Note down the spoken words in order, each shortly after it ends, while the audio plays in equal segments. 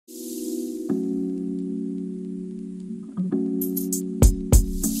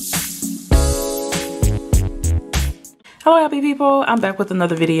Hello happy people, I'm back with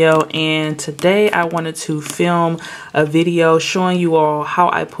another video, and today I wanted to film a video showing you all how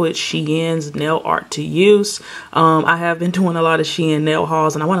I put Shein's nail art to use. I have been doing a lot of Shein nail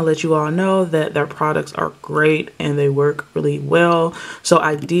hauls, and I want to let you all know that their products are great and they work really well. So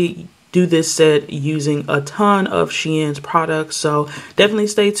I did do this set using a ton of Shein's products, so definitely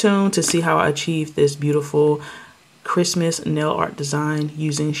stay tuned to see how I achieve this beautiful Christmas nail art design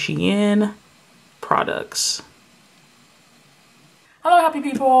using Shein products. Hello happy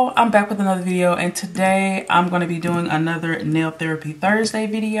people, I'm back with another video, and today I'm going to be doing another Nail Therapy Thursday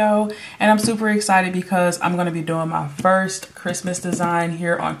video, and I'm super excited because I'm going to be doing my first Christmas design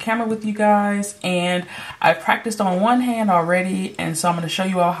here on camera with you guys. And I practiced on one hand already, and so I'm going to show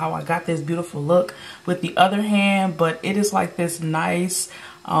you all how I got this beautiful look with the other hand. But it is like this nice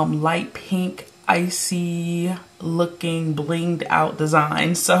light pink icy looking blinged out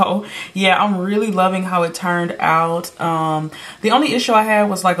design. So yeah, I'm really loving how it turned out. The only issue I had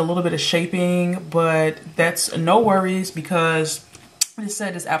was like a little bit of shaping, but that's no worries because this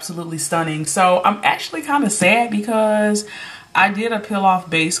set is absolutely stunning. So I'm actually kind of sad because I did a peel off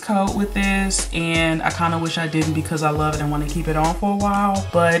base coat with this, and I kind of wish I didn't because I love it and want to keep it on for a while,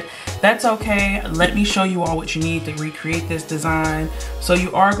 but that's okay. Let me show you all what you need to recreate this design. So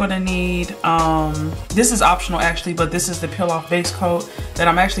you are going to need, this is optional actually, but this is the peel off base coat that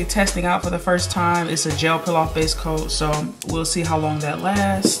I'm actually testing out for the first time. It's a gel peel off base coat, so we'll see how long that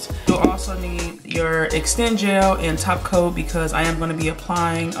lasts. You'll also need your extend gel and top coat because I am going to be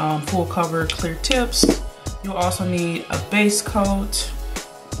applying full cover clear tips. You'll also need a base coat,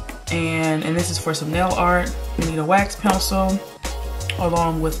 and this is for some nail art. You need a wax pencil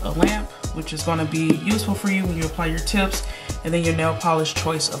along with a lamp, which is going to be useful for you when you apply your tips, and then your nail polish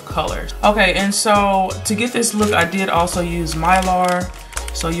choice of colors. Okay, and so to get this look, I did also use Mylar.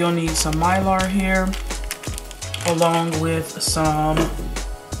 So you'll need some Mylar here along with some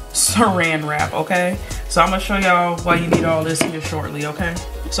saran wrap, okay? So I'm gonna show y'all why you need all this here shortly, okay?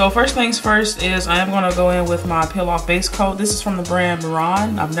 So first things first is I am gonna go in with my peel off base coat. This is from the brand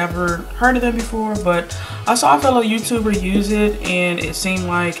Mylar. I've never heard of them before, but I saw a fellow YouTuber use it and it seemed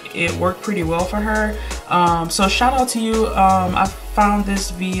like it worked pretty well for her. So shout out to you. I found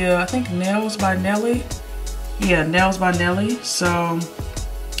this via, I think, Nails by Nelly. Yeah, Nails by Nelly. So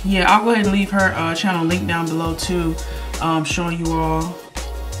yeah, I'll go ahead and leave her channel link down below too, showing you all.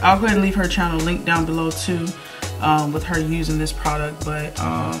 I'll go ahead and leave her channel link down below too, with her using this product, but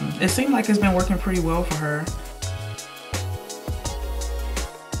it seemed like it's been working pretty well for her.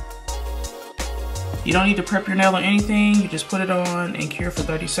 You don't need to prep your nail or anything, you just put it on and cure for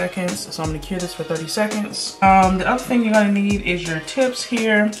 30 seconds. So I'm gonna cure this for 30 seconds. The other thing you're gonna need is your tips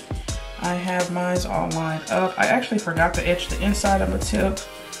here. I have mine all lined up. I actually forgot to etch the inside of a tip,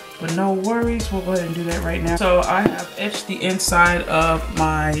 but no worries, we'll go ahead and do that right now. So I have etched the inside of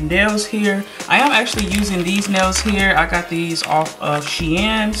my nails here. I am actually using these nails here. I got these off of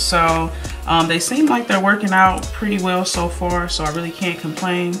Shein, so they seem like they're working out pretty well so far, so I really can't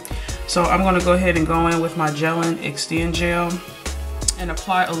complain. So I'm gonna go ahead and go in with my Gelin Extend Gel and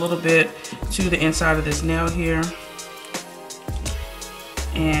apply a little bit to the inside of this nail here,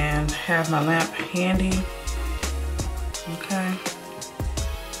 and have my lamp handy, okay.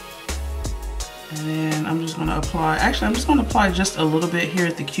 And then I'm just gonna apply, actually I'm just gonna apply just a little bit here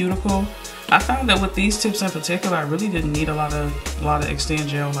at the cuticle. I found that with these tips in particular, I really didn't need a lot of extend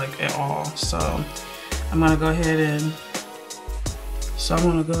gel like at all. So I'm gonna go ahead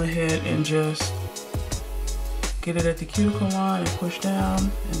and just get it at the cuticle line and push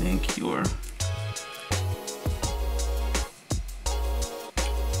down and then cure.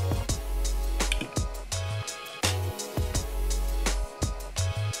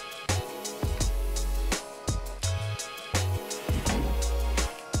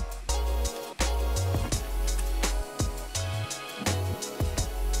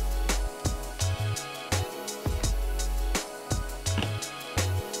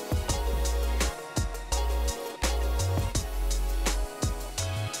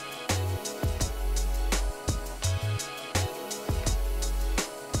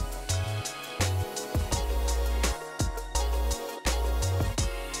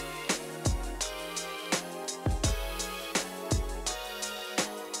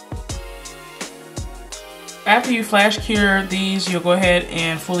 After you flash cure these, you'll go ahead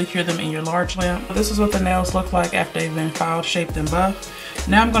and fully cure them in your large lamp. This is what the nails look like after they've been filed, shaped, and buffed.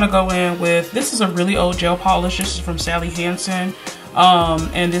 Now I'm gonna go in with, this is a really old gel polish. This is from Sally Hansen.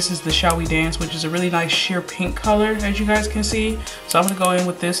 And this is the Shall We Dance, which is a really nice sheer pink color, as you guys can see. So I'm gonna go in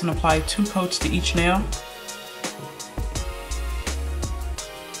with this and apply 2 coats to each nail.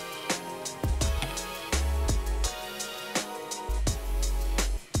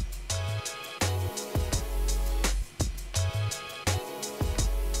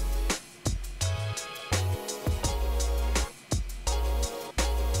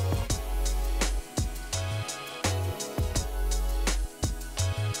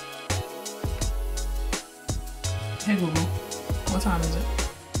 time is it?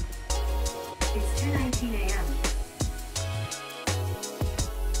 It's 2:19 a.m.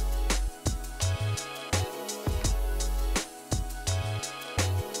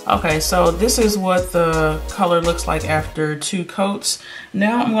 Okay, so this is what the color looks like after 2 coats.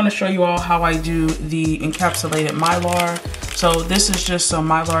 Now I'm going to show you all how I do the encapsulated Mylar. So this is just some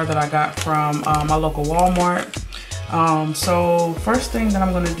Mylar that I got from my local Walmart. So first thing that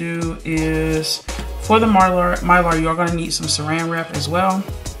I'm going to do is, for the Mylar, you're going to need some saran wrap as well.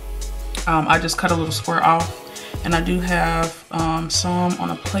 I just cut a little square off, and I do have some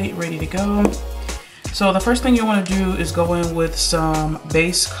on a plate ready to go. So the first thing you want to do is go in with some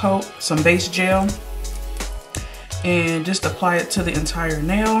base coat, some base gel, and just apply it to the entire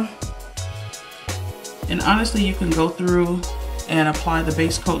nail. And honestly, you can go through and apply the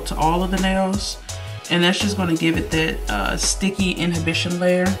base coat to all of the nails, and that's just going to give it that sticky inhibition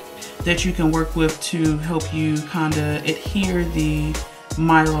layer that you can work with to help you kind of adhere the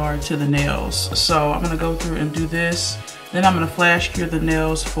Mylar to the nails. So I'm going to go through and do this. Then I'm going to flash cure the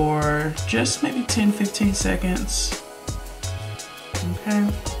nails for just maybe 10-15 seconds. Okay,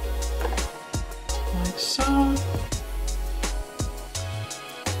 like so.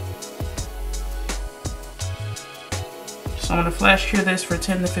 So I'm going to flash cure this for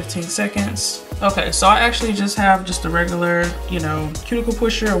 10 to 15 seconds. Okay, so I actually just have just a regular, you know, cuticle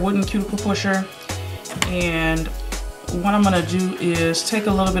pusher, a wooden cuticle pusher. And what I'm going to do is take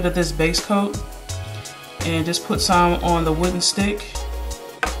a little bit of this base coat and just put some on the wooden stick,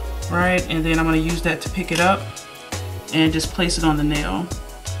 right? And then I'm going to use that to pick it up and just place it on the nail.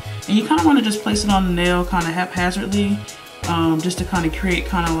 And you kind of want to just place it on the nail kind of haphazardly, just to kind of create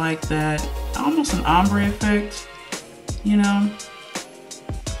kind of like that, almost an ombre effect, you know?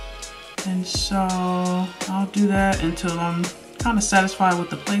 And so I'll do that until I'm kind of satisfied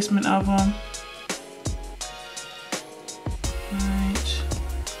with the placement of them.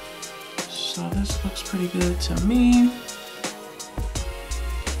 So this looks pretty good to me.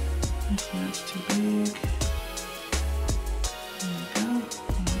 That's too big. There we go.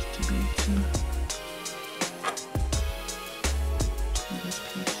 That's too big too. This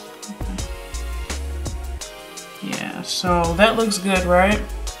piece. Okay. Yeah, so that looks good, right?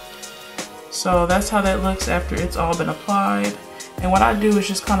 So that's how that looks after it's all been applied. And what I do is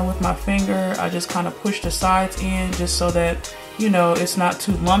just kind of with my finger, I just kind of push the sides in just so that, you know, it's not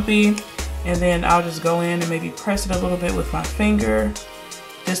too lumpy. And then I'll just go in and maybe press it a little bit with my finger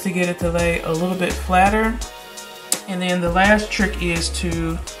just to get it to lay a little bit flatter. And then the last trick is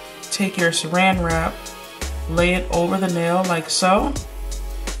to take your saran wrap, lay it over the nail like so,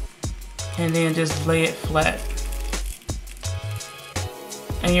 and then just lay it flat.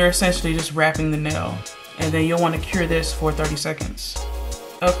 And you're essentially just wrapping the nail. And then you'll want to cure this for 30 seconds.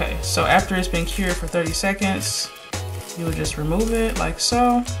 Okay, so after it's been cured for 30 seconds, you'll just remove it like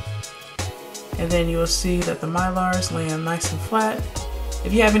so. And then you will see that the Mylar is laying nice and flat.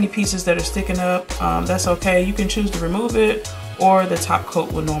 If you have any pieces that are sticking up, that's okay. You can choose to remove it, or the top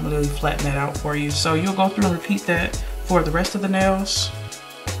coat will normally flatten it out for you. So you'll go through and repeat that for the rest of the nails.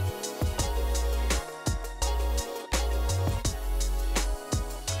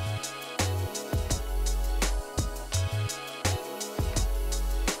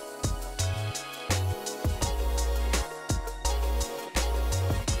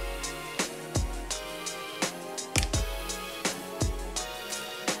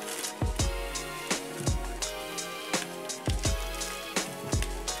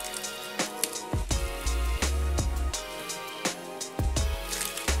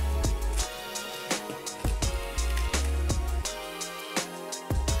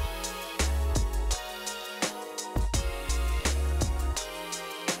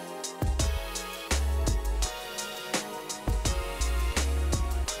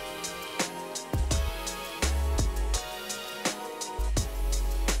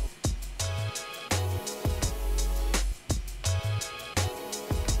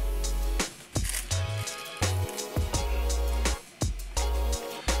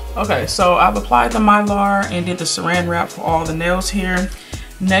 Okay, so I've applied the Mylar and did the saran wrap for all the nails here.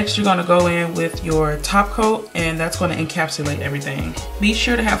 Next, you're gonna go in with your top coat, and that's gonna encapsulate everything. Be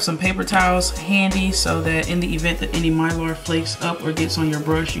sure to have some paper towels handy so that in the event that any Mylar flakes up or gets on your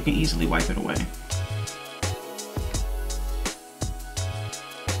brush, you can easily wipe it away.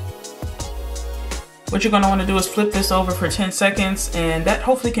 What you're gonna wanna do is flip this over for 10 seconds, and that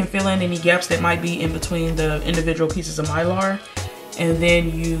hopefully can fill in any gaps that might be in between the individual pieces of Mylar. And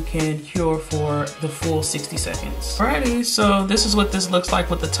then you can cure for the full 60 seconds. Alrighty, so this is what this looks like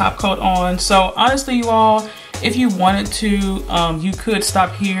with the top coat on. So honestly, you all, if you wanted to, you could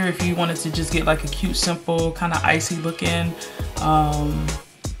stop here if you wanted to just get like a cute, simple, kind of icy looking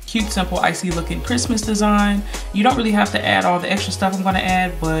cute, simple, icy looking Christmas design. You don't really have to add all the extra stuff I'm gonna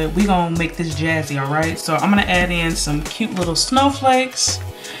add, but we gonna make this jazzy, all right? So I'm gonna add in some cute little snowflakes,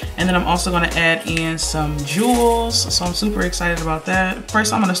 and then I'm also gonna add in some jewels. So I'm super excited about that.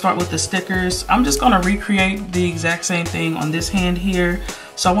 First, I'm gonna start with the stickers. I'm just gonna recreate the exact same thing on this hand here.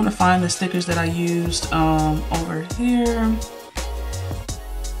 So I wanna find the stickers that I used over here.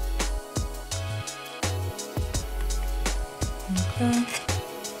 Okay.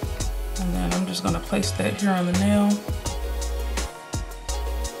 And then I'm just gonna place that here on the nail,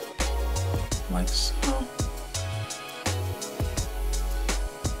 like so.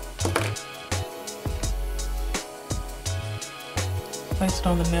 Place it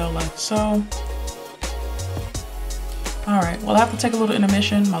on the nail like so. All right, well, I have to take a little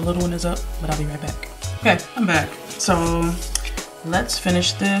intermission. My little one is up, but I'll be right back. Okay, I'm back. So let's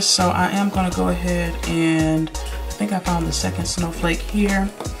finish this. So I am gonna go ahead and I think I found the second snowflake here.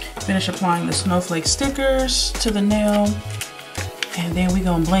 Finish applying the snowflake stickers to the nail, and then we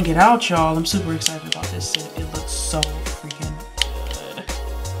gonna bling it out, y'all. I'm super excited about this set. It looks so freaking good.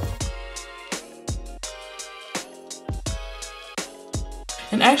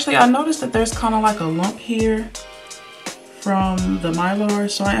 And actually, I noticed that there's kind of like a lump here from the Mylar,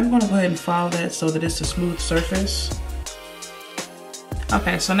 so I am gonna go ahead and file that so that it's a smooth surface.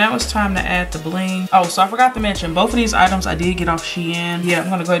 Okay, so now it's time to add the bling. Oh, so I forgot to mention, both of these items I did get off Shein. Yeah, I'm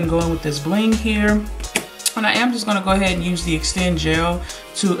gonna go ahead and go in with this bling here. And I am just gonna go ahead and use the extend gel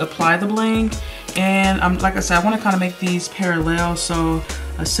to apply the bling. And like I said, I wanna kind of make these parallel. So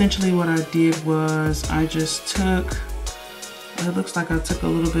essentially what I did was I just took, it looks like I took a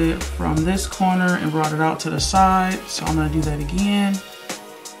little bit from this corner and brought it out to the side. So I'm gonna do that again.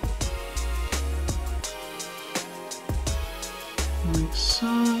 Like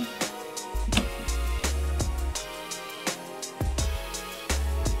so.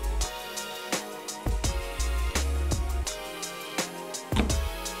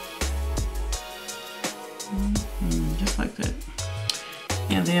 Just like that.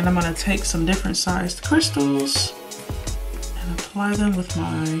 And then I'm going to take some different sized crystals and apply them with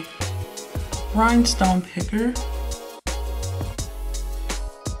my rhinestone picker.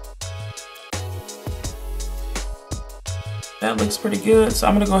 That looks pretty good. So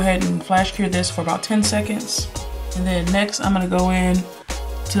I'm gonna go ahead and flash cure this for about 10 seconds. And then next I'm gonna go in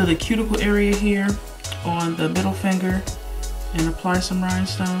to the cuticle area here on the middle finger and apply some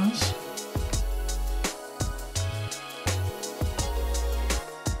rhinestones.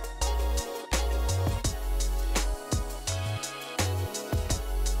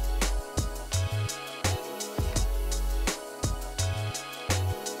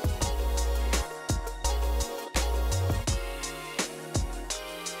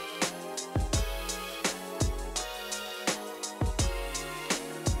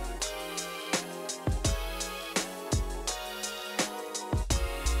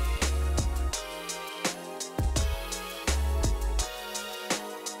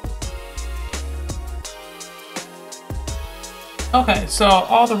 Okay, so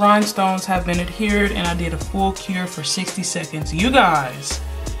all the rhinestones have been adhered and I did a full cure for 60 seconds. You guys,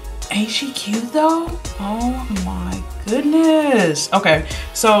 ain't she cute though? Oh my goodness. Okay,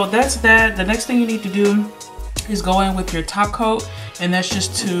 so that's that. The next thing you need to do is go in with your top coat, and that's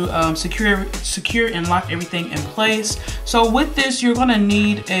just to secure and lock everything in place. So with this, you're gonna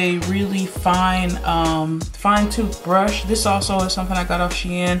need a really fine tooth brush. This also is something I got off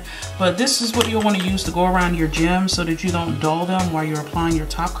Shein, but this is what you'll want to use to go around your gems so that you don't dull them while you're applying your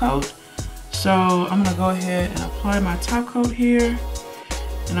top coat. So I'm gonna go ahead and apply my top coat here,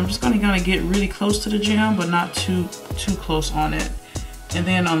 and I'm just gonna get really close to the gem, but not too close on it. And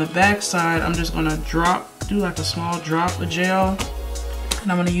then on the back side, I'm just gonna do like a small drop of gel,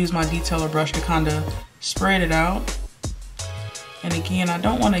 and I'm gonna use my detailer brush to kind of spread it out. And again, I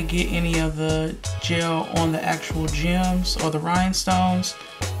don't want to get any of the gel on the actual gems or the rhinestones,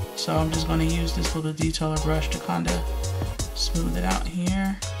 so I'm just going to use this little detailer brush to kind of smooth it out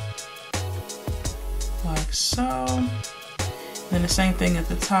here, like so. And then the same thing at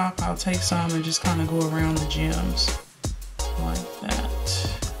the top, I'll take some and just kind of go around the gems like that.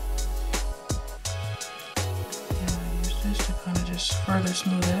 And I use this to kind of just further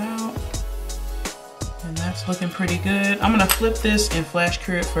smooth it out. And that's looking pretty good. I'm gonna flip this and flash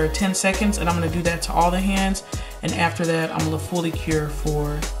cure it for 10 seconds, and I'm gonna do that to all the hands. And after that, I'm gonna fully cure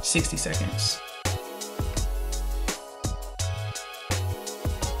for 60 seconds.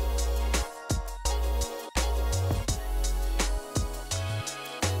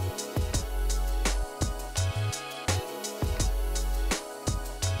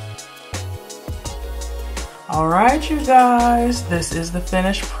 All right, you guys, this is the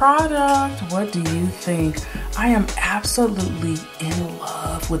finished product. What do you think? I am absolutely in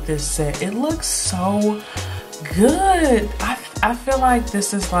love with this set. It looks so good. I feel like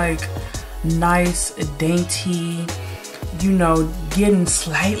this is like nice, dainty, you know, getting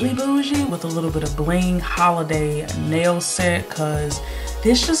slightly bougie with a little bit of bling holiday nail set, cause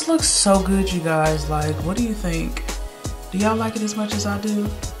this just looks so good, you guys. Like, what do you think? Do y'all like it as much as I do?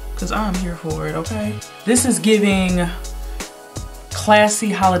 Cause I'm here for it, okay? This is giving classy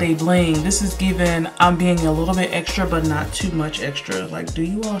holiday bling. This is giving, I'm being a little bit extra, but not too much extra. Like, do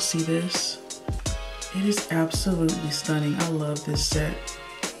you all see this? It is absolutely stunning. I love this set.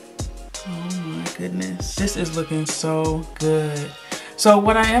 Oh my goodness. This is looking so good. So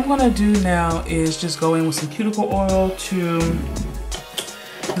what I am gonna do now is just go in with some cuticle oil to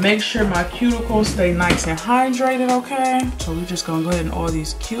make sure my cuticles stay nice and hydrated, okay? So we're just gonna go ahead and oil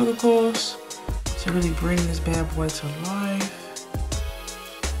these cuticles to really bring this bad boy to life.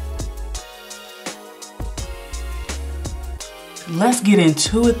 Let's get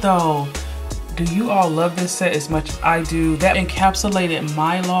into it though. Do you all love this set as much as I do? That encapsulated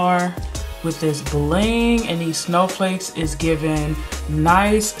Mylar with this bling and these snowflakes is giving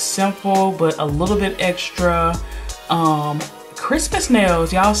nice, simple, but a little bit extra Christmas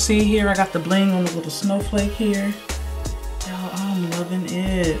nails. Y'all see here, I got the bling on the little snowflake here. Y'all, I'm loving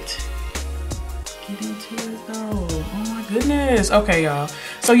it. Get into it though. Oh my goodness. Okay, y'all.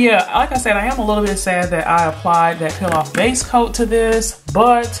 So yeah, like I said, I am a little bit sad that I applied that peel off base coat to this,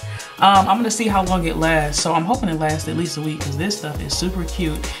 but I'm gonna see how long it lasts. So I'm hoping it lasts at least a week because this stuff is super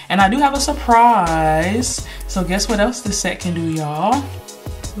cute. And I do have a surprise. So guess what else this set can do, y'all?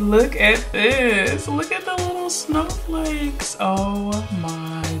 Look at this. Look at the little snowflakes. Oh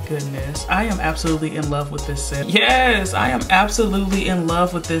my goodness. I am absolutely in love with this set. Yes, I am absolutely in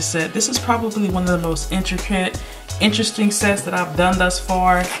love with this set. This is probably one of the most intricate, interesting sets that I've done thus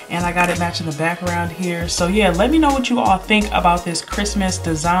far, and I got it matching the background here. So yeah, let me know what you all think about this Christmas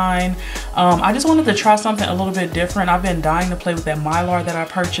design. I just wanted to try something a little bit different. I've been dying to play with that Mylar that I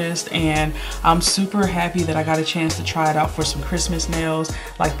purchased, and I'm super happy that I got a chance to try it out for some Christmas nails.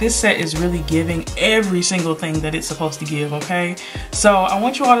 Like, this set is really giving every single thing that it's supposed to give, okay? So I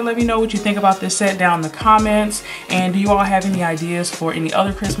want you all to let me know what you think about this set down in the comments, and do you all have any ideas for any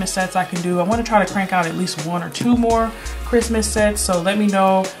other Christmas sets I can do? I want to try to crank out at least 1 or 2 more Christmas sets, so let me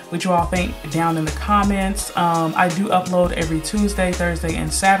know what you all think down in the comments. I do upload every Tuesday, Thursday,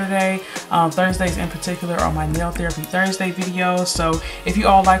 and Saturday. Thursdays in particular are my Nail Therapy Thursday videos, so if you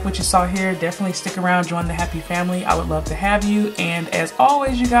all like what you saw here, definitely stick around, join the happy family. I would love to have you, and as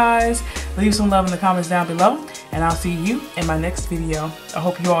always, you guys, leave some love in the comments down below, and I'll see you in my next video. I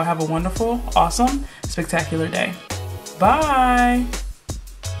hope you all have a wonderful, awesome, spectacular day. Bye!